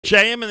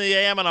JM and the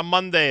AM on a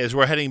Monday as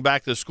we're heading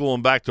back to school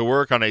and back to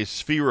work on a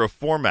Sphere of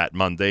Format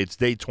Monday. It's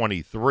day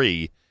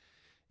 23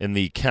 in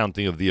the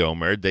counting of the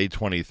Omer. Day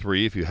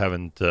 23. If you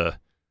haven't,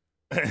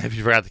 if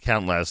you forgot to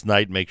count last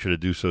night, make sure to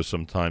do so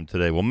sometime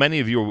today. Well, many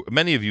of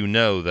you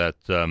know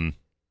that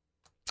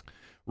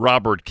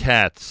Robert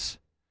Katz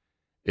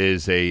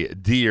is a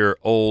dear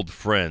old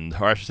friend,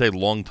 or I should say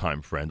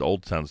longtime friend.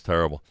 Old sounds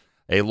terrible.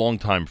 A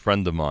longtime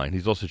friend of mine.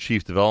 He's also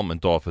Chief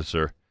Development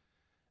Officer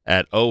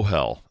at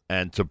OHEL.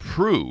 And to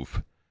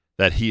prove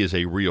that he is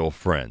a real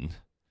friend,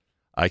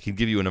 I can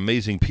give you an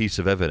amazing piece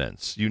of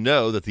evidence. You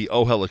know that the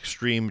OHEL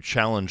Extreme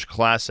Challenge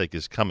Classic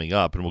is coming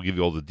up, and we'll give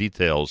you all the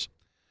details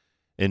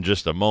in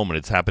just a moment.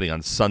 It's happening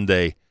on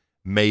Sunday,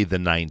 May the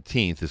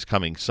 19th. This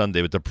coming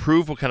Sunday. But to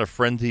prove what kind of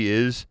friend he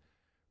is,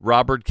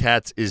 Robert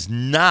Katz is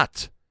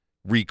not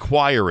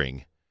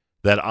requiring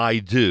that I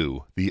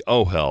do the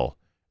OHEL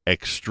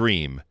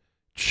Extreme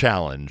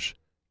Challenge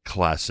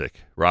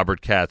Classic.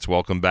 Robert Katz,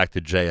 welcome back to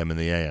JM in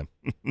the AM.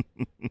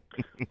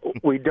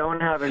 We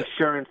don't have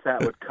insurance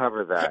that would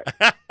cover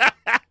that.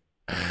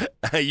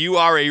 You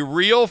are a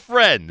real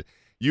friend.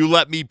 You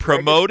let me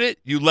promote it.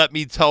 You let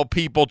me tell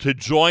people to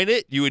join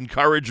it. You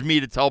encourage me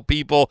to tell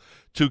people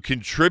to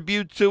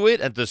contribute to it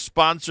and to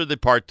sponsor the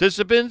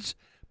participants.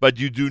 But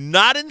you do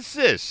not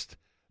insist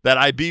that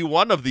I be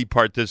one of the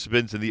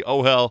participants in the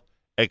OHEL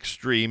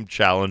Extreme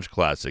Challenge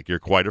Classic. You're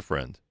quite a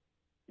friend.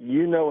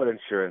 You know what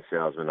insurance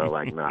salesmen are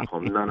like,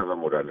 Malcolm. None of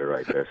them would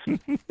underwrite this. You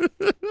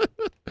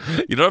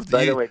don't have to.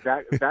 By the way,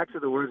 back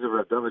to the words of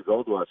Rav David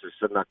Goldwasser.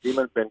 So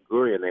Nachman Ben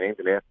Gurion, they named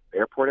an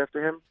airport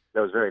after him.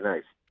 That was very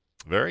nice.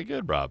 Very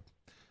good, Rob.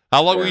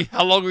 How long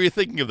were you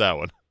thinking of that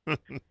one? I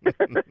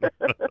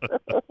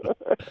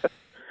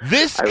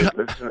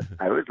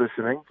was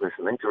listening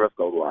to Rav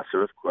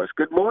Goldwasser, of course.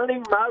 Good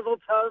morning, Mazel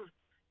Tov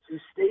to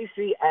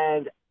Stacy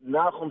and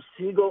Nachum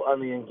Siegel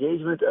on the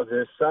engagement of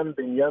their son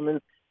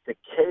Binyamin to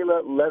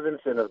Kayla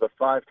Levinson of the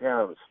Five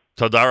Towns.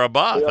 Toda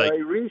Rabah. They are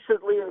a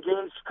recently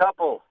engaged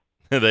couple.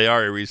 They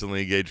are a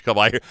recently engaged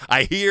couple.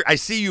 I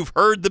see you've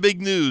heard the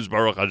big news,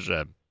 Baruch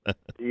Hashem.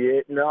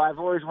 No, I've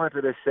always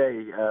wanted to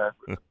say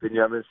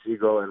Binyamin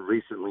Siegel and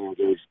recently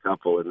engaged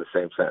couple in the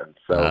same sentence.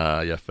 So,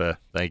 Yafeh.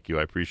 Thank you.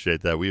 I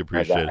appreciate that. We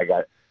appreciate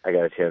it. I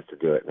got a chance to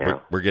do it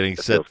now. We're getting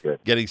set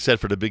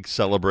for the big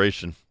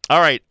celebration. All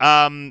right.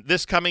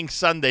 This coming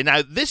Sunday.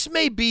 Now, this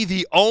may be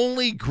the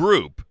only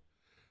group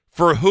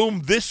for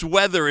whom this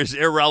weather is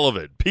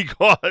irrelevant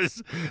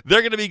because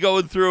they're going to be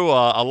going through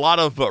a lot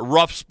of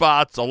rough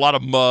spots, a lot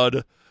of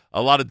mud,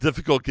 a lot of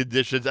difficult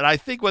conditions. And I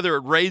think whether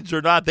it rains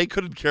or not, they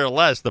couldn't care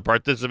less, the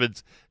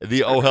participants in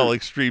the OHEL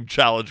Extreme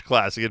Challenge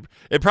Classic.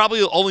 It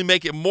probably will only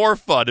make it more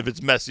fun if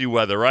it's messy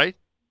weather, right?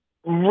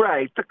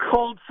 Right. The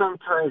cold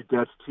sometimes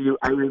gets to you.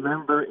 I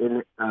remember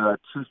in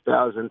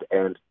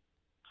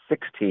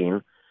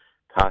 2016,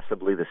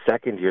 possibly the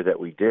second year that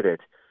we did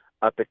it,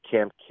 up at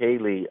Camp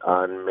Kaylee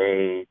on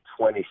May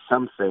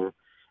 20-something,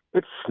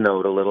 it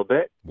snowed a little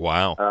bit.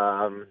 Wow.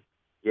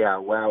 Yeah,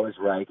 wow is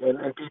right.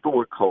 And people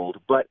were cold.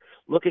 But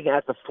looking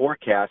at the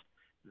forecast,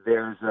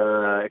 there's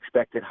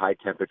expected high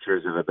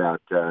temperatures of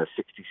about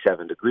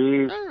 67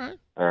 degrees. All right.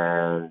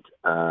 And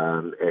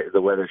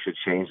the weather should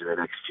change in the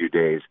next few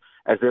days.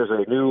 As there's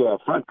a new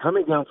front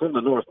coming down from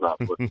the north now.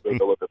 Let's take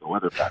a look at the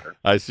weather pattern.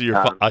 I see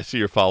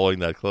you're following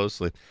that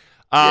closely.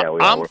 Yeah,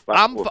 we're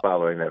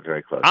following that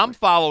very closely. I'm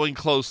following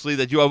closely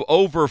that you have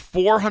over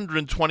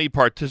 420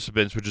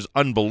 participants, which is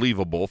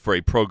unbelievable for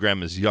a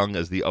program as young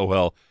as the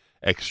OHEL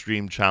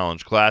Extreme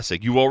Challenge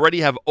Classic. You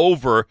already have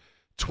over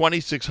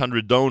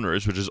 2,600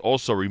 donors, which is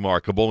also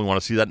remarkable. We want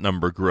to see that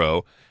number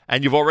grow.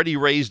 And you've already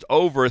raised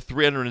over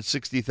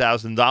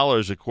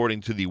 $360,000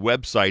 according to the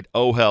website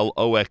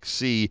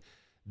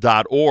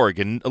oheloxc.org.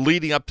 And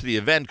leading up to the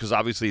event, because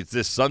obviously it's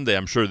this Sunday,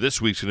 I'm sure this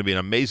week's going to be an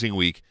amazing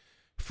week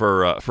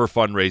for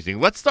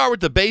fundraising. Let's start with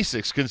the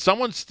basics. Can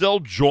someone still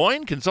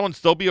join? Can someone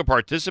still be a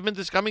participant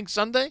this coming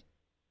Sunday?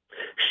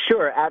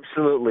 Sure,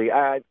 absolutely.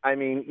 I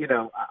mean,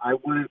 I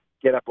wouldn't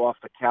get up off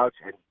the couch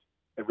and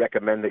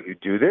recommend that you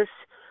do this.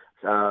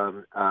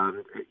 You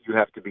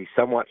have to be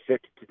somewhat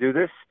fit to do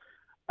this,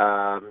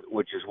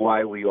 which is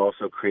why we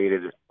also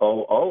created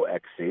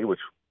OOXC, which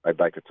I'd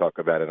like to talk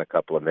about in a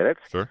couple of minutes.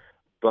 Sure.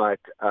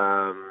 But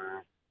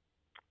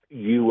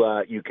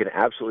you can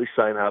absolutely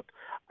sign up.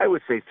 I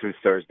would say through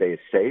Thursday is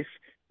safe,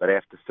 but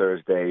after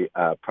Thursday,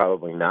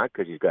 probably not,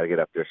 because you've got to get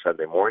up there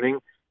Sunday morning,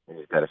 and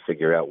you've got to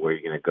figure out where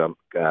you're going to go,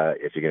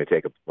 if you're going to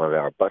take one of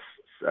our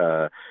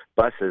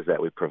buses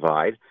that we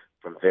provide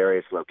from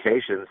various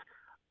locations.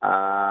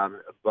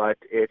 But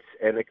it's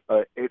an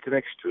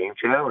extreme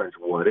challenge.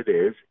 What it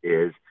is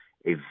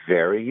a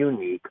very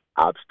unique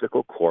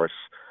obstacle course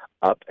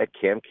up at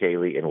Camp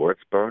Kaylee in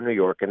Wirtsboro, New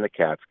York, in the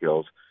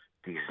Catskills,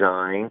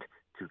 designed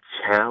to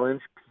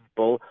challenge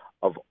people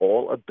of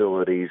all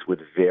abilities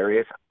with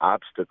various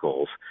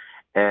obstacles,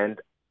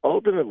 and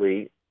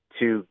ultimately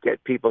to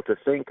get people to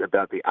think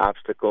about the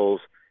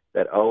obstacles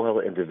that OHEL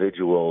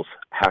individuals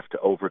have to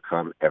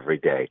overcome every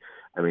day.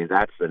 I mean,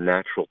 that's the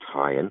natural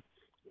tie-in,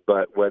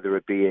 but whether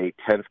it be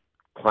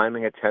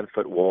climbing a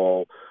 10-foot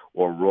wall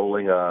or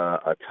rolling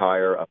a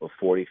tire up a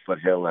 40-foot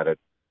hill at a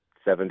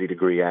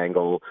 70-degree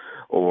angle,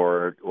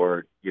 or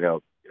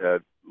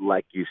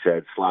like you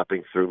said,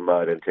 slopping through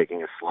mud and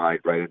taking a slide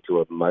right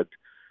into a mud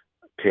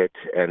pit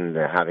and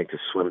having to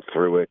swim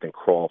through it and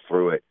crawl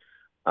through it.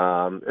 There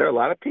are a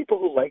lot of people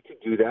who like to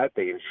do that.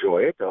 They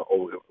enjoy it.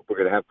 We're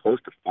going to have close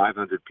to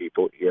 500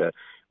 people,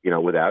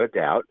 without a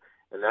doubt.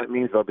 And that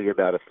means there'll be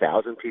about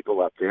 1,000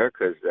 people up there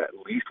because at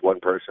least one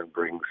person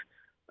brings,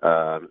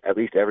 at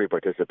least every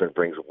participant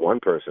brings one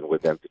person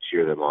with them to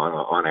cheer them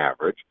on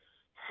average.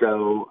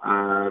 So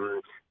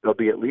there'll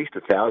be at least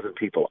 1,000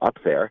 people up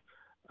there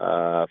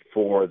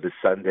for the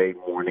Sunday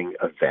morning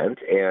event.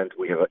 And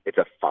it's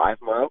a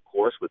 5-mile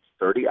course with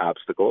 30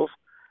 obstacles.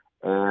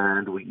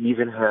 And we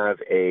even have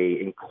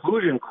a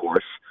inclusion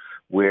course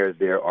where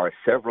there are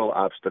several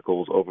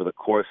obstacles over the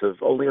course of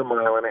only a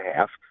mile and a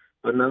half,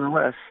 but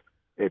nonetheless,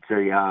 it's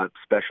a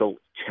special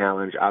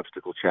challenge,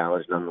 obstacle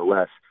challenge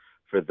nonetheless,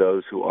 for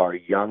those who are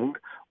young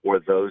or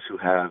those who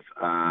have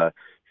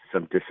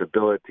some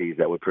disabilities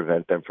that would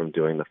prevent them from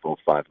doing the full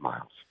 5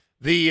 miles.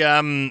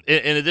 In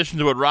addition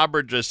to what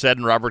Robert just said,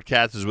 and Robert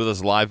Katz is with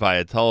us live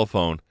via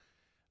telephone,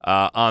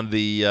 on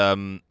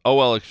the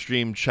OL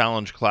Extreme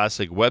Challenge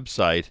Classic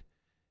website,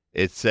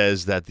 it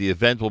says that the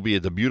event will be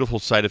at the beautiful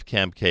site of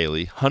Camp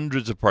Kaylie.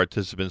 Hundreds of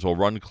participants will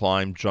run,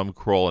 climb, jump,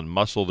 crawl, and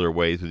muscle their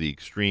way through the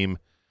extreme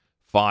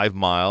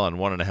 5-mile and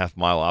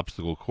 1.5-mile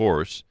obstacle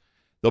course.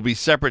 There'll be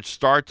separate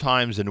start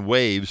times and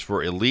waves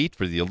for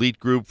the elite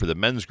group, for the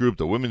men's group,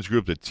 the women's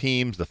group, the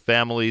teams, the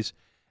families.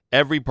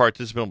 Every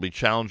participant will be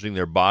challenging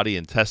their body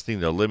and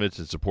testing their limits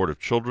in support of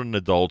children and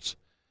adults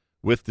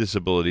with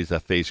disabilities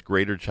that face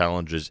greater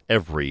challenges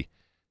every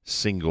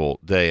single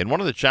day. And one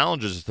of the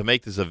challenges is to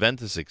make this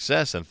event a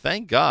success. And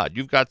thank God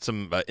you've got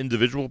some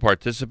individual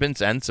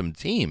participants and some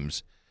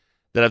teams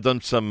that have done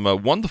some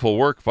wonderful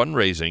work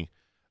fundraising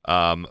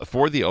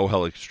for the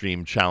OHEL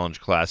Extreme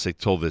Challenge Classic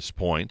till this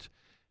point.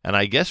 And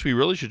I guess we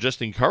really should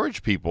just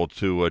encourage people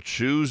to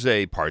choose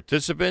a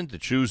participant, to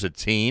choose a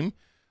team,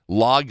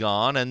 log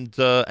on,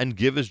 and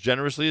give as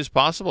generously as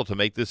possible to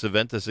make this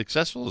event as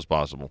successful as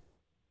possible.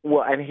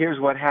 Well, and here's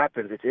what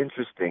happens. It's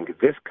interesting.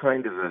 This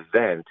kind of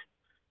event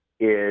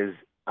is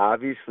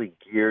obviously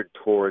geared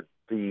toward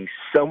the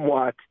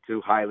somewhat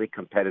too highly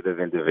competitive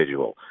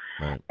individual.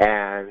 Right.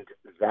 And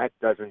that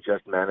doesn't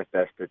just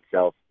manifest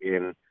itself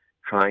in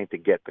trying to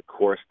get the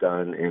course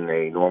done in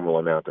a normal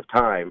amount of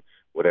time,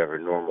 whatever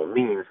normal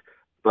means,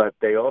 but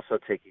they also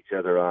take each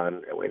other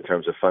on in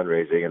terms of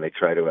fundraising, and they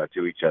try to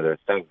outdo each other.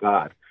 Thank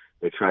God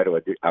they try to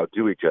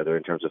outdo each other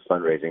in terms of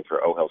fundraising for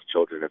OHEL's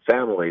children and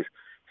families.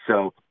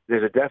 So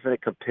there's a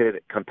definite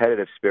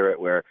competitive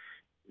spirit where,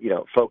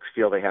 folks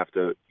feel they have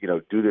to,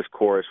 do this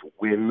course,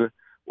 win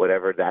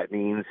whatever that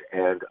means,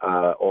 and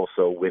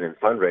also win in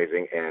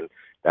fundraising, and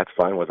that's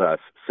fine with us.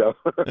 So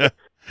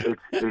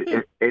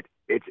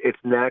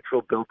it's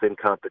natural built-in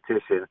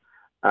competition.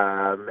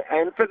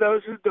 And for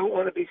those who don't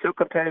want to be so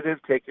competitive,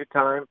 take your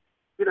time.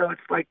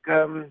 It's like,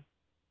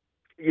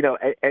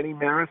 any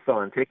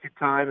marathon. Take your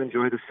time,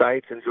 enjoy the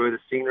sights, enjoy the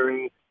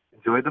scenery,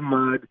 enjoy the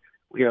mud.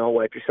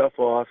 Wipe yourself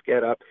off,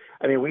 get up.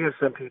 I mean, we have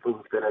some people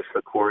who finish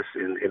the course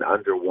in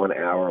under 1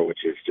 hour,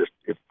 which is just,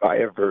 I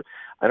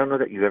don't know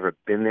that you've ever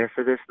been there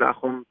for this,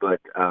 Nahum,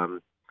 but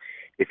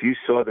if you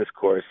saw this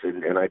course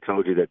and I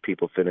told you that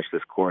people finish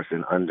this course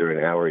in under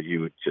an hour, you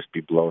would just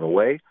be blown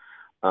away.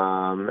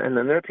 And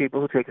then there are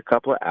people who take a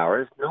couple of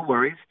hours. No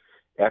worries.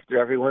 After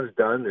everyone's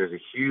done, there's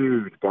a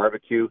huge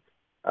barbecue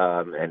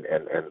and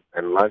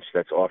lunch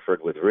that's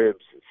offered with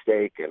ribs and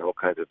steak and all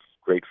kinds of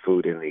great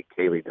food in the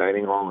Kaylie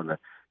Dining Hall and the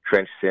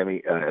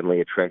Sammy and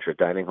Leah Trencher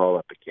Dining Hall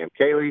up at Camp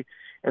Kaylie.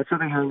 And so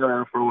they hang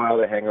around for a while.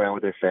 They hang around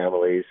with their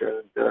families,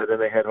 and then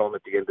they head home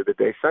at the end of the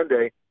day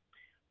Sunday.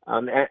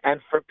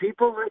 And for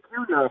people like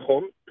you,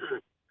 Nahum,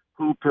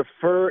 who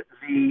prefer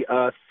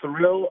the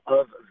thrill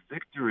of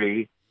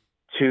victory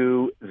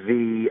to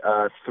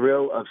the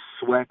thrill of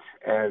sweat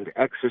and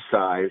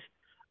exercise,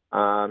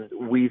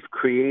 we've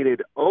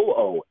created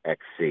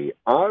OOXC,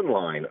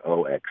 Online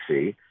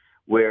OXC,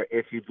 where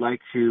if you'd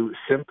like to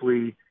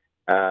simply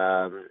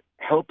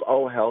help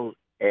OHEL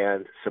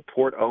and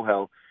support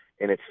OHEL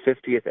in its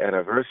 50th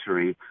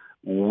anniversary,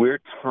 we're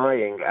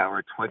tying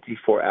our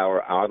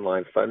 24-hour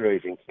online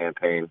fundraising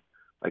campaign,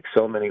 like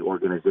so many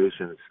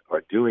organizations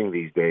are doing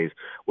these days.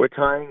 We're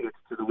tying it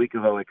to the week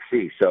of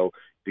OXC. So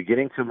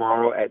beginning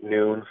tomorrow at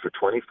noon for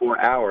 24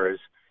 hours,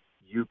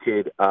 you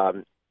could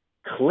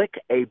click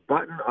a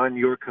button on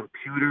your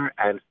computer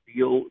and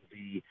feel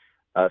the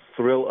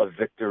thrill of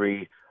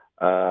victory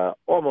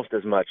almost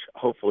as much,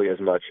 hopefully as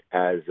much,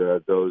 as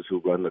those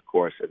who run the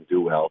course and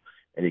do well.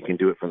 And you can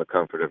do it from the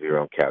comfort of your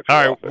own couch.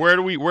 All right, where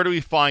do we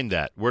find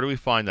that? Where do we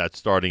find that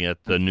starting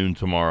at noon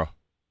tomorrow?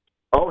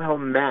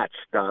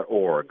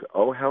 OHELmatch.org.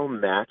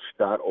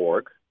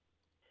 OHELmatch.org.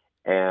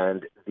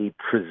 And the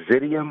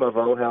Presidium of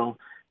OHEL,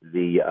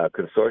 the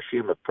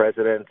consortium of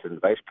presidents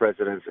and vice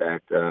presidents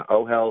at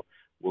OHEL,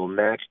 will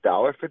match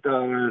dollar for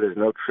dollar. There's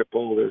no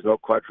triple. There's no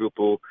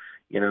quadruple.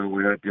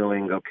 We're not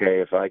doing, okay,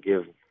 if I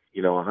give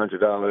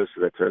 $100,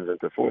 so that turns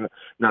into $400.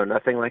 No,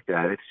 nothing like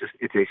that.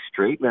 It's a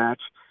straight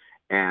match,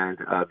 and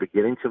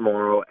beginning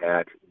tomorrow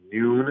at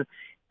noon,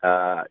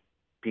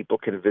 people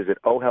can visit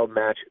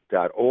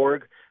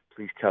ohelmatch.org.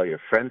 Please tell your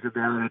friends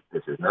about it.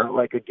 This is not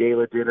like a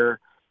gala dinner.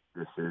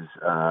 This is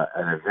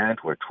an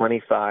event where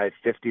 $25,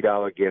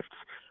 $50 gifts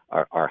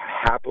are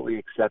happily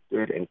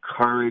accepted,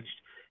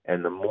 encouraged,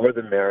 and the more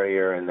the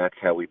merrier, and that's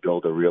how we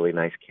build a really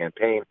nice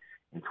campaign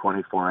in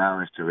 24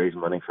 hours to raise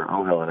money for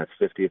OHEL on its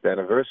 50th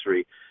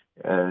anniversary.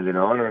 And in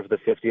honor of the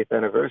 50th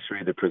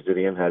anniversary, the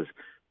Presidium has,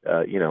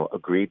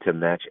 agreed to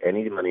match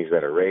any monies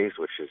that are raised,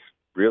 which is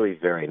really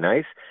very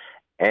nice.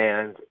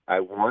 And I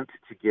want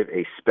to give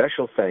a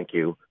special thank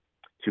you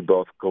to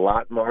both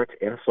Glatt Mart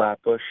in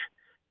Flatbush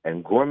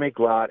and Gourmet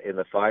Glatt in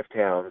the Five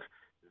Towns.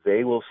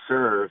 They will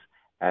serve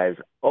as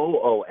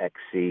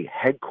OOXC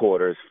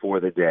headquarters for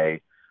the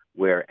day,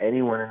 where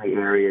anyone in the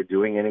area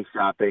doing any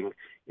shopping,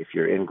 if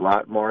you're in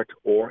Glatt Mart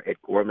or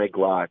at Gourmet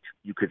Glatt,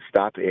 you could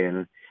stop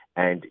in,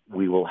 and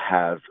we will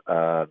have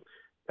OHEL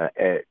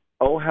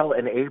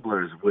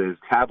enablers with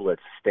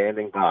tablets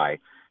standing by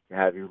to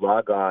have you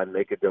log on,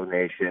 make a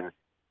donation,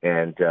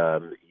 and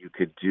you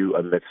could do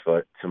a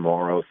mitzvah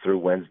tomorrow through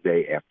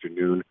Wednesday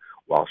afternoon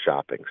while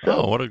shopping.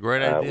 So, what a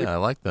great idea. I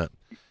like that.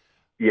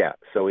 Yeah,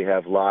 so we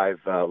have live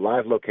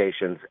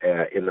locations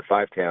in the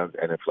Five Towns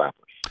and in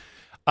Flatbush.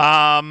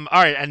 All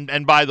right,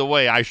 and by the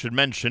way, I should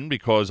mention,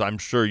 because I'm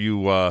sure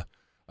you,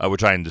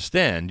 which I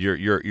understand,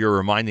 you're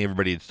reminding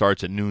everybody it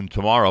starts at noon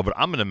tomorrow, but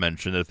I'm going to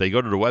mention that if they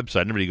go to the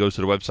website, anybody goes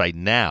to the website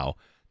now,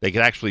 they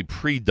can actually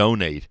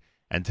pre-donate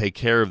and take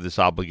care of this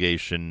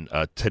obligation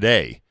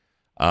today.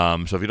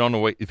 So if you don't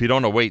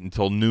want to wait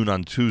until noon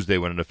on Tuesday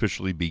when it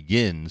officially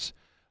begins,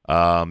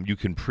 you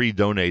can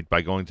pre-donate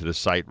by going to the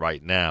site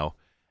right now.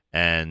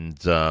 And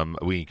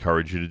we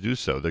encourage you to do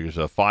so. There's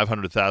a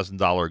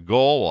 $500,000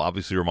 goal. We'll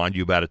obviously remind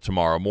you about it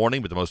tomorrow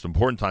morning, but the most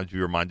important time to be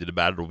reminded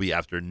about it will be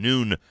after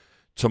noon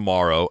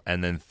tomorrow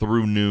and then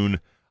through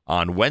noon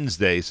on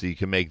Wednesday, so you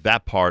can make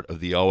that part of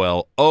the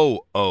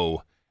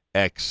OOXC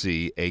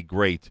a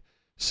great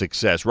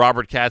success.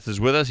 Robert Katz is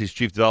with us. He's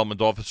Chief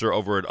Development Officer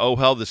over at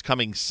OHEL this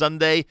coming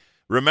Sunday.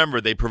 Remember,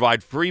 they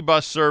provide free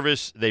bus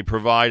service. They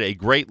provide a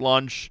great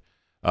lunch.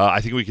 I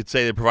think we could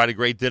say they provide a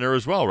great dinner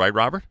as well, right,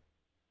 Robert?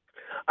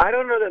 I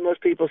don't know that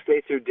most people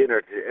stay through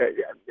dinner,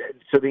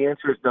 so the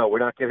answer is no. We're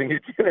not giving you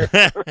dinner.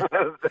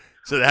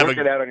 So they have Work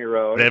it out on your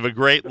own. They have a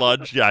great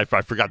lunch. Yeah, I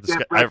forgot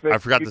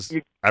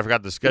the I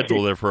forgot the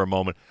schedule there for a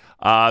moment.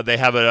 They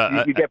have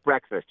you get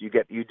breakfast. You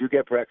do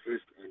get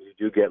breakfast, and you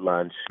do get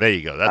lunch. There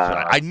you go. That's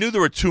right. I knew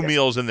there were two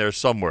meals in there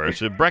somewhere.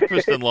 So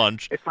breakfast and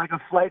lunch. It's like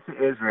a flight to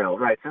Israel,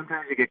 right?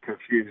 Sometimes you get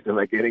confused. Am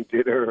I getting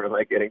dinner or am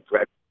I getting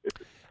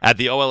breakfast? At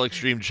the OHEL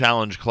Extreme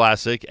Challenge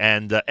Classic,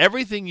 and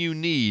everything you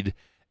need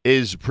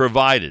is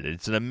provided.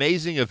 It's an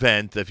amazing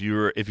event. If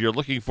you're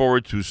looking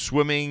forward to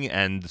swimming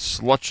and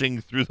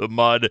slutching through the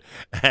mud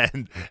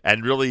and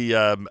really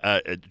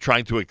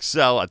trying to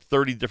excel at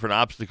 30 different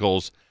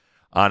obstacles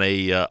on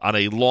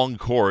a long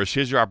course,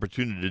 here's your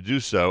opportunity to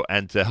do so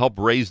and to help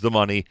raise the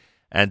money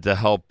and to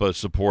help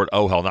support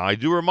OHEL. Now, I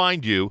do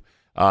remind you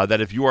that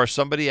if you are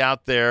somebody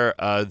out there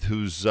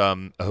who's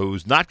not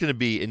going to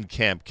be in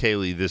Camp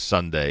Kaylee this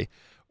Sunday,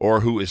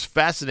 or who is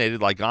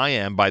fascinated like I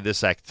am by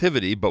this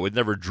activity but would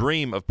never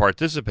dream of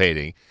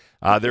participating,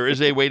 there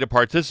is a way to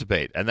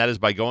participate, and that is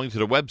by going to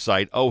the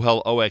website,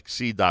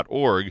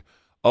 oheloxc.org,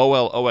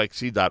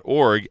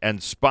 oheloxc.org, and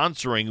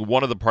sponsoring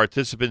one of the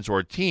participants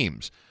or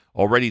teams.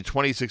 Already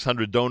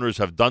 2,600 donors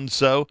have done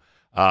so.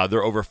 There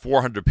are over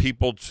 400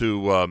 people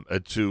to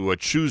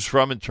choose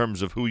from in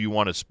terms of who you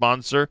want to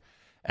sponsor,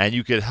 and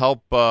you could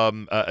help,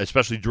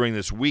 especially during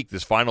this week,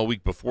 this final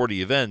week before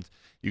the event,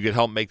 you could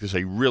help make this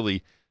a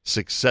really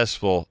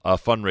successful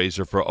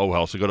fundraiser for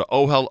OHEL. So go to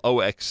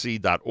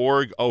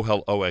oheloxc.org,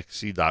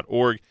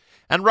 oheloxc.org.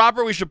 And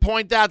Robert, we should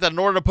point out that in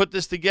order to put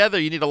this together,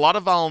 you need a lot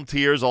of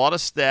volunteers, a lot of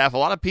staff, a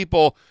lot of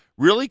people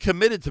really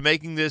committed to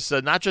making this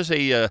not just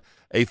a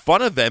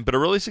fun event, but a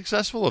really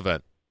successful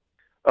event.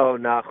 Oh,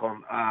 Nachum,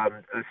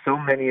 so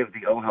many of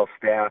the OHEL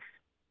staff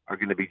are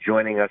going to be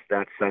joining us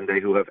that Sunday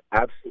who have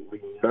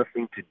absolutely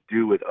nothing to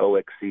do with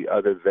OXC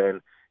other than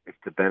it's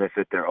to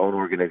benefit their own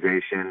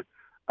organization.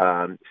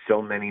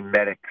 So many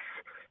medics,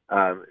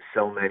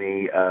 so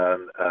many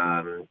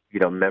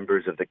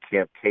members of the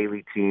Camp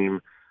Kaylee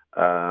team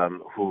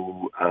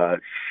who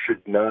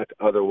should not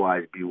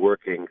otherwise be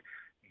working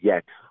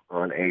yet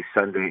on a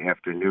Sunday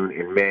afternoon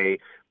in May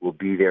will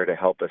be there to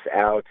help us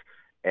out.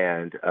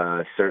 And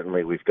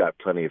certainly we've got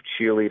plenty of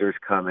cheerleaders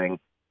coming.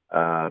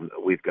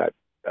 We've got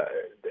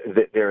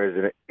there is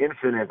an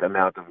infinite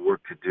amount of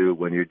work to do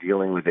when you're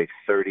dealing with a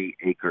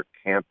 30-acre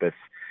campus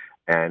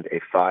and a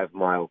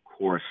 5-mile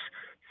course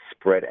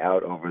spread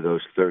out over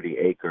those 30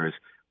 acres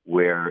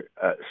where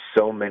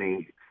so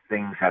many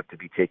things have to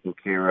be taken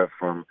care of,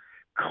 from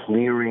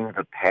clearing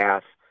the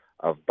path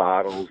of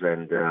bottles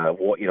and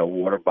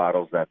water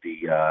bottles that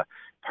the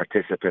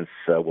participants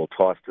will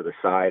toss to the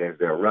side as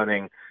they're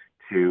running,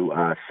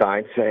 to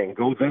signs saying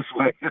 "Go this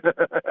way"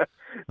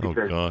 Oh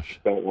because gosh.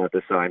 you don't want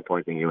the sign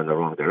pointing you in the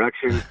wrong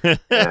direction.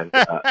 And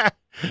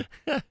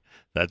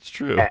That's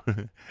true.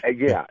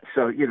 yeah,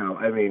 so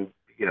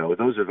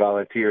those are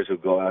volunteers who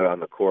go out on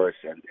the course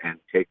and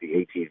take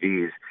the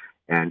ATVs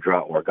and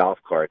draw or golf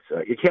carts.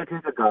 You can't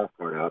take a golf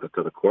cart out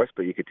to the course,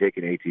 but you could take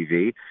an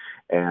ATV,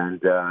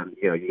 and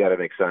you got to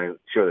make sure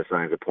the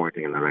signs are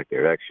pointing in the right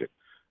direction.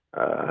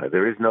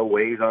 There is no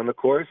Waze on the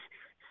course,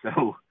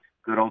 so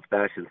good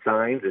old-fashioned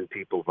signs, and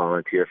people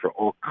volunteer for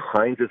all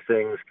kinds of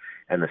things,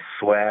 and the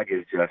swag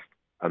is just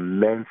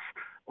immense,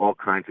 all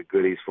kinds of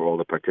goodies for all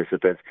the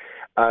participants.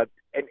 And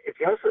it's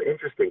also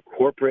interesting,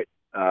 corporate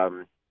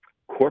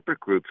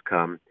groups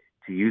come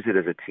to use it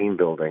as a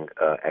team-building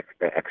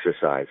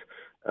exercise,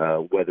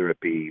 whether it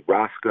be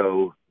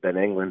Roscoe, Ben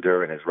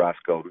Englander and his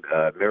Roscoe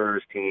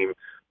Mirrors team,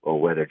 or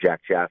whether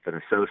Jack Chaffin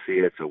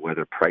Associates, or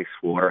whether Price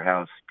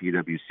Waterhouse,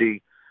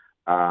 PwC.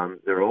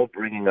 They're all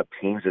bringing up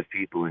teams of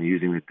people and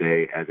using the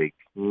day as a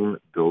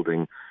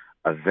team-building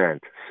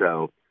event.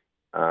 So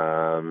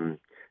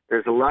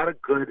there's a lot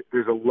of good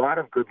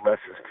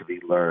lessons to be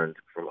learned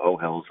from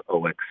OHEL's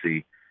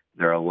OXC.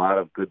 There are a lot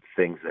of good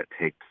things that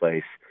take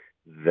place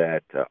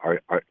that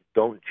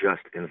don't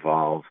just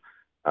involve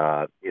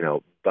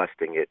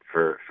busting it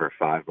for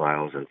 5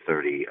 miles and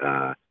 30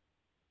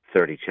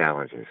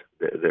 challenges.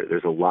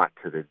 There's a lot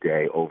to the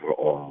day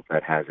overall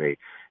that has a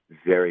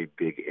very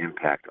big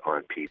impact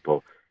on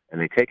people, and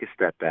they take a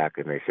step back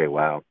and they say,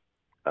 wow,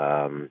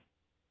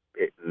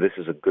 this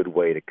is a good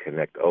way to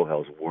connect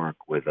OHEL's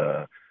work with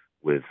to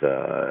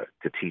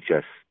teach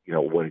us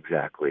what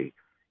exactly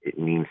it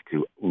means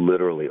to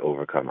literally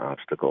overcome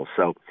obstacles.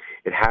 So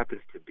it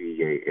happens to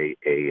be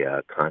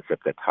a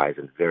concept that ties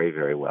in very,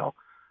 very well.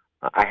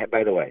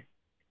 By the way,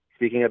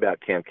 speaking about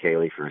Camp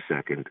Kaylee for a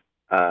second,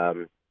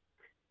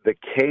 the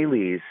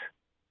Kayleys,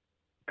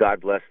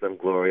 God bless them,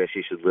 Gloria,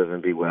 she should live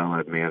and be well,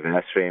 and Me'av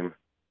Esrim,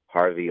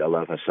 Harvey,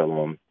 Alav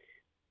HaShalom,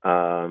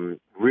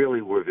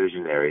 really were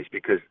visionaries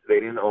because they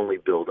didn't only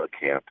build a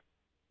camp,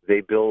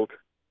 they built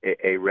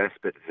a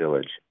respite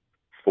village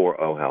for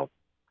OHEL.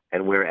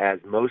 And whereas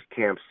most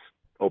camps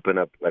open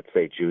up, let's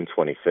say, June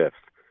 25th,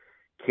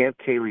 Camp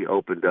Kaylee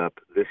opened up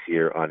this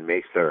year on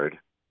May 3rd.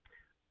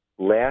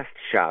 Last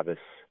Shabbos,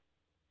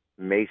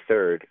 May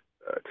 3rd,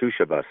 2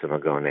 Shabbosim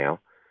ago now,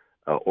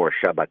 or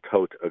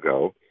Shabbatot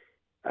ago,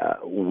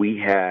 we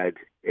had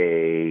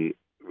a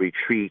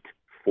retreat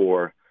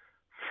for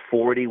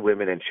 40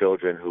 women and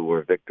children who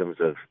were victims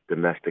of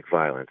domestic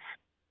violence.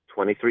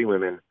 23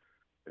 women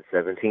and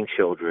 17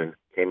 children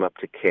came up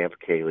to Camp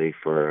Kaylee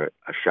for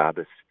a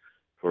Shabbos,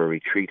 for a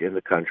retreat in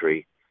the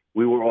country.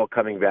 We were all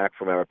coming back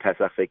from our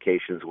Pesach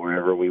vacations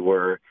wherever we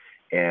were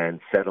and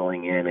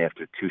settling in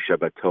after 2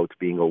 Shabbatot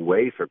being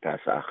away for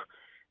Pesach.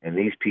 And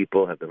these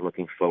people have been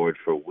looking forward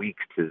for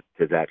weeks to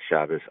that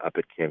Shabbos up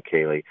at Camp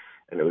Kaylee.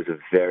 And it was a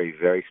very,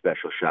 very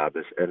special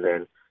Shabbos. And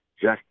then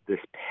just this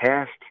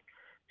past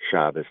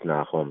Shabbos,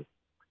 Nahum,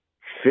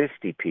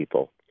 50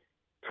 people,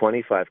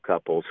 25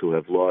 couples who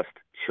have lost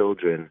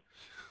children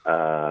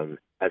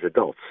as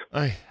adults.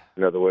 Aye.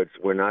 In other words,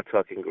 we're not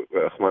talking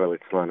Rahman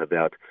al-Islam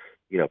about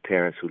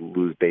parents who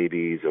lose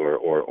babies or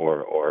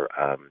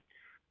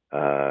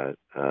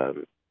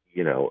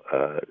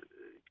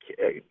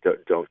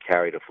don't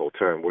carry to full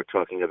term. We're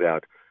talking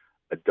about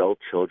adult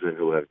children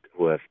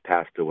who have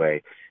passed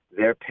away.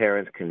 Their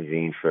parents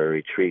convened for a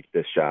retreat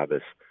this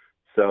Shabbos.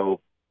 So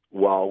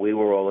while we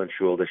were all in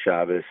Shul the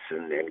Shabbos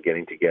and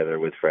getting together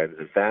with friends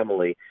and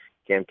family,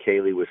 Camp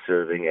Kaylee was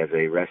serving as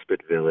a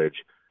respite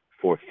village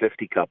for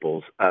 50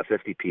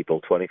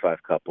 people,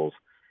 25 couples,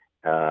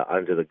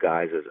 under the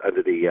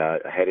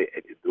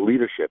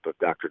leadership of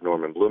Dr.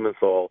 Norman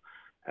Blumenthal,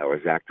 our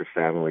Zactor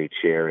Family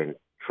Chair in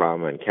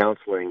Trauma and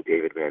Counseling.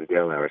 David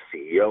Mandel, our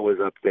CEO, was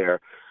up there.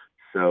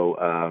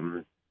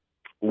 So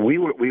we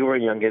were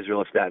in Young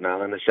Israel of Staten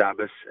Island this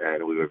Shabbos,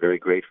 and we were very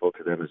grateful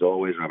to them as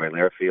always, Rabbi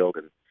Lehrfield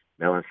and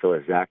Mel and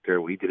Phyllis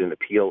Zactor. We did an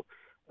appeal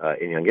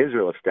in Young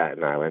Israel of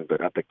Staten Island,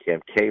 but up at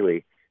Camp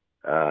Kaylee,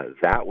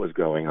 that was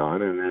going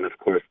on. And then, of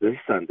course, this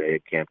Sunday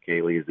at Camp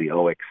Kaylee is the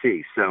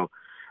OXC. So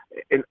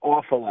an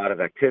awful lot of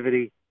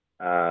activity,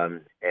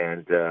 and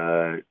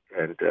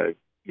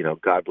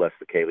God bless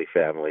the Kaylee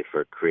family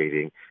for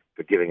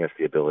giving us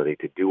the ability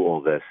to do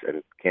all this,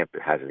 and camp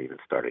hasn't even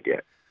started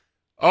yet.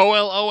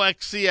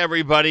 OXC,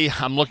 everybody.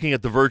 I'm looking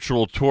at the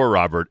virtual tour,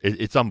 Robert.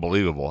 It's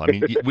unbelievable. I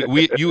mean,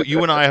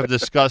 you and I have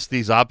discussed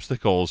these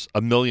obstacles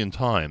a million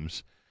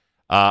times.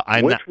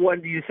 Which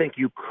one do you think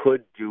you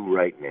could do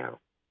right now?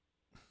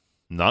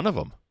 None of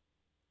them.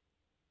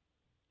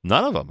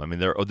 None of them. I mean,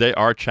 they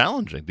are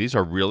challenging. These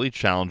are really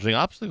challenging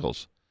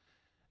obstacles,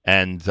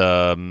 and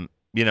and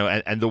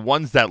the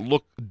ones that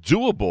look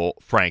doable,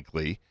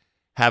 frankly,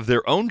 have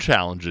their own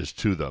challenges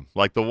to them.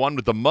 Like the one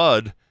with the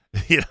mud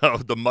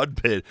the mud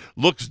pit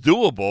looks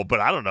doable, but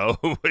I don't know.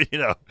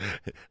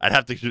 I'd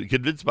have to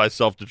convince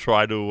myself to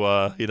try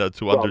to,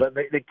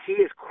 the key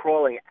is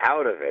crawling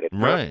out of it. It's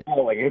right. not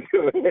falling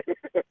into it.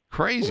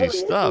 Crazy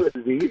stuff. Is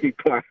the easy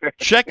part.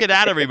 Check it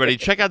out, everybody.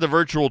 Check out the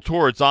virtual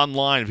tour. It's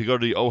online. If you go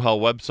to the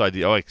OHEL website,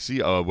 the OXC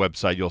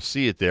website, you'll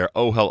see it there,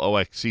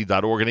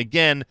 oheloxc.org. And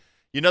again,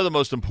 the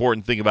most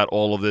important thing about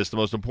all of this, the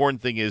most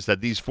important thing is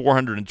that these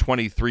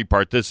 423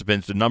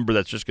 participants, the number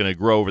that's just going to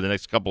grow over the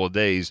next couple of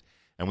days,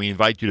 and we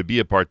invite you to be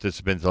a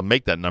participant to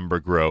make that number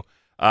grow.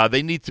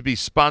 They need to be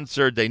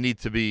sponsored. They need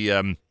to be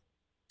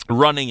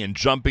running and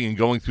jumping and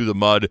going through the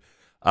mud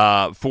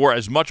for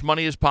as much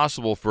money as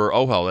possible for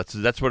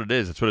OHEL. That's what it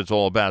is. That's what it's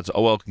all about. So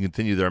OHEL can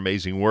continue their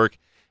amazing work.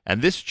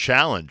 And this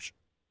challenge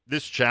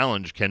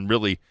can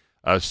really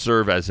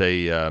serve as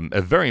a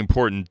very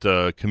important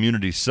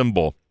community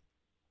symbol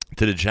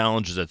to the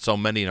challenges that so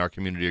many in our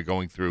community are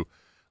going through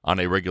on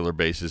a regular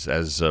basis,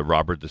 as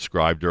Robert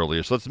described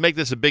earlier. So let's make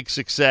this a big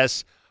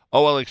success.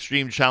 OHEL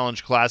Extreme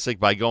Challenge Classic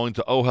by going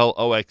to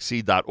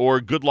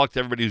oheloxc.org. Good luck to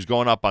everybody who's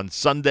going up on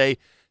Sunday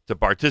to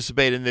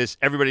participate in this.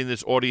 Everybody in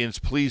this audience,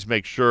 please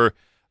make sure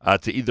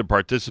to either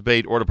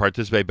participate or to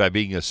participate by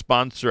being a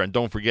sponsor. And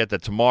don't forget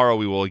that tomorrow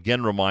we will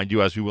again remind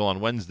you, as we will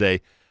on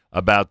Wednesday,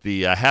 about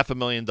the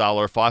 $500,000,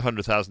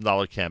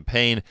 $500,000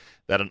 campaign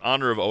that in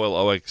honor of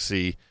OHEL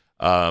OXC,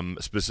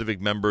 specific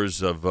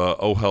members of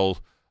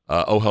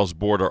OHEL's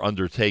board are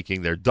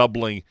undertaking. They're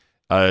doubling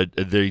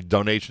the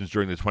donations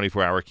during the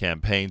 24-hour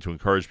campaign to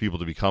encourage people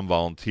to become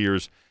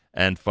volunteers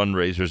and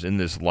fundraisers in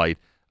this light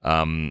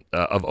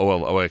of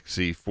OHEL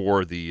OXC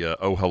for the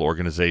OHEL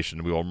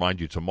organization. We will remind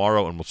you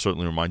tomorrow, and we'll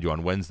certainly remind you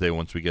on Wednesday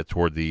once we get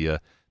toward the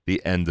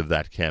end of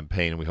that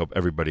campaign, and we hope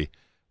everybody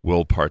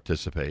will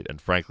participate.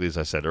 And frankly, as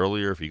I said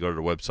earlier, if you go to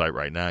the website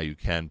right now, you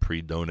can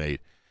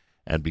pre-donate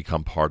and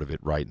become part of it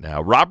right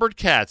now. Robert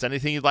Katz,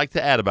 anything you'd like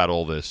to add about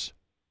all this?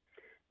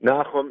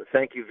 Nachum,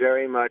 thank you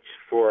very much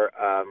for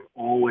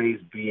always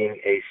being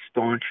a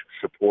staunch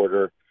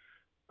supporter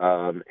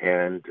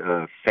and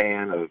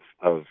fan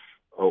of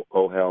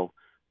OHEL.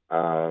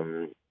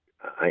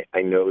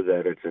 I know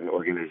that it's an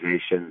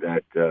organization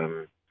that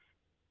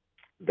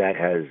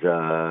has,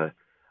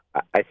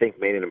 I think,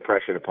 made an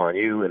impression upon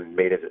you and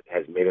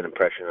has made an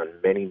impression on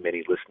many,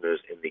 many listeners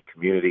in the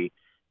community.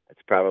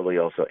 It's probably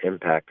also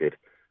impacted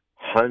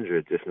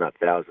hundreds, if not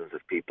thousands,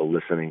 of people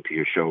listening to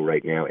your show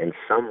right now in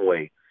some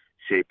way,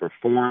 shape, or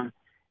form.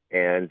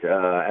 And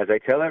as I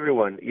tell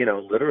everyone,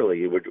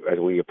 literally, as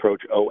we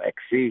approach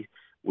OXC,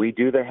 we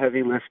do the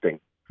heavy lifting.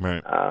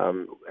 Right.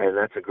 And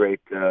that's a great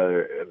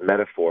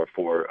metaphor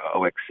for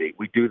OXC.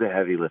 We do the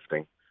heavy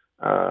lifting.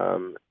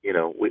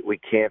 We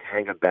can't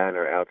hang a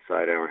banner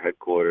outside our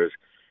headquarters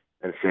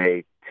and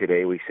say,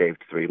 today we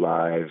saved 3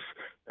 lives.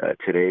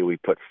 Today we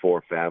put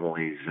 4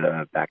 families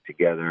back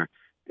together.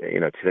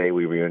 Today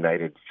we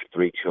reunited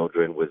 3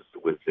 children with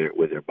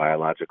their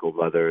biological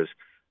mothers.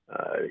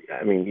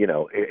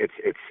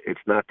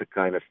 It's not the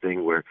kind of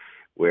thing where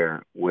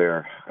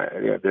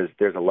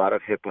there's a lot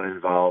of HIPAA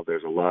involved.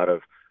 There's a lot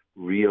of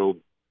real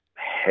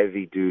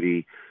heavy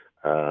duty,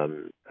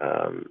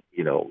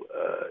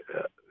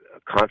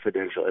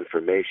 confidential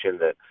information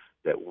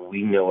that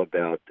we know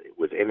about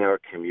within our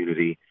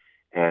community.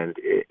 And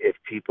if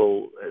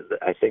people,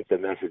 I think the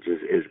message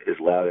is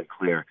loud and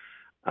clear.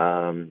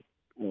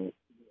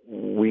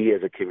 We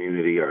as a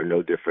community are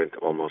no different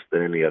almost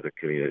than any other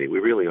community. We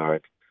really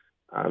aren't.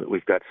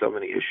 We've got so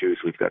many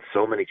issues. We've got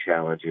so many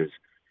challenges.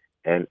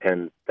 And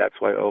that's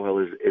why OHEL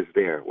is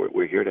there.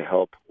 We're here to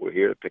help. We're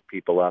here to pick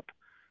people up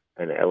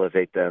and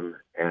elevate them.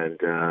 And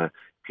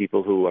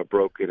people who are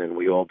broken, and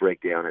we all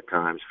break down at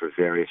times for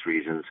various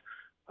reasons,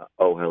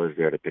 OHEL is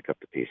there to pick up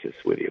the pieces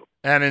with you.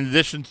 And in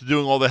addition to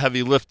doing all the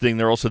heavy lifting,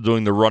 they're also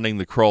doing the running,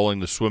 the crawling,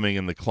 the swimming,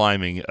 and the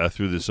climbing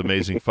through this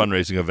amazing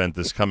fundraising event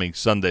this coming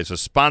Sunday. So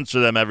sponsor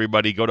them,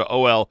 everybody. Go to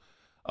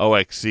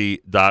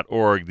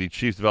oheloxc.org. The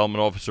Chief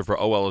Development Officer for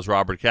OHEL is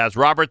Robert Katz.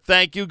 Robert,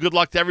 thank you. Good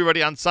luck to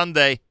everybody on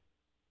Sunday.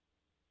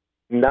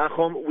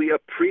 Nachum, we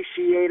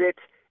appreciate it,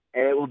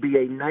 and it will be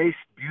a nice,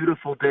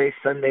 beautiful day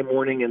Sunday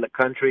morning in the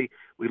country.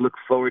 We look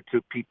forward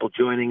to people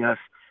joining us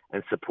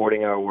and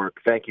supporting our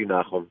work. Thank you,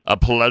 Nachum. A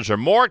pleasure.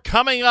 More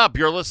coming up.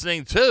 You're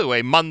listening to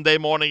a Monday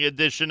morning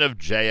edition of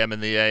JM in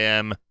the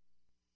AM.